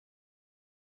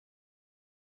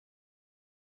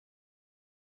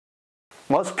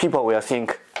most people will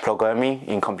think programming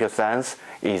in computer science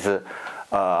is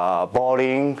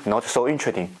boring, not so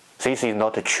interesting. This is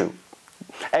not true.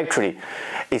 Actually,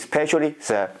 especially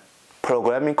the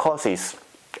programming courses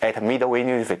at Midway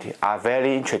University are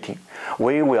very interesting.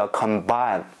 We will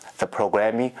combine the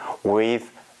programming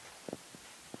with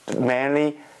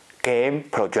many game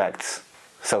projects.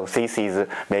 So this is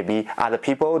maybe other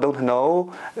people don't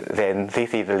know, then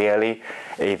this is really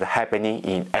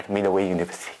happening at Midway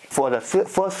University. For the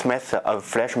first semester of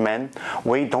freshman,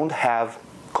 we don't have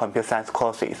computer science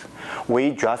courses.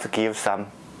 We just give some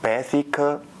basic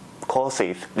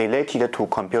courses related to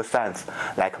computer science,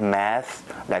 like math,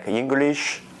 like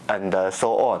English, and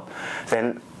so on.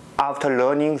 Then after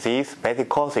learning these basic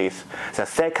courses, the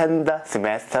second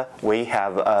semester we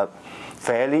have a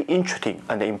very interesting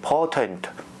and important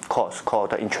course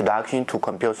called Introduction to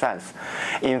Computer Science.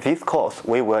 In this course,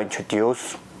 we will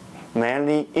introduce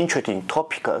many interesting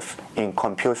topics in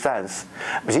computer science.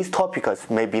 These topics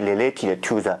may be related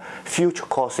to the future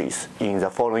courses in the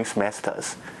following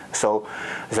semesters. So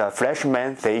the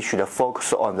freshmen, they should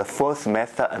focus on the first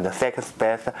semester and the second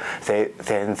semester.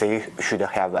 Then they should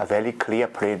have a very clear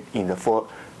plan in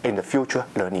the future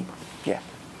learning. Yeah.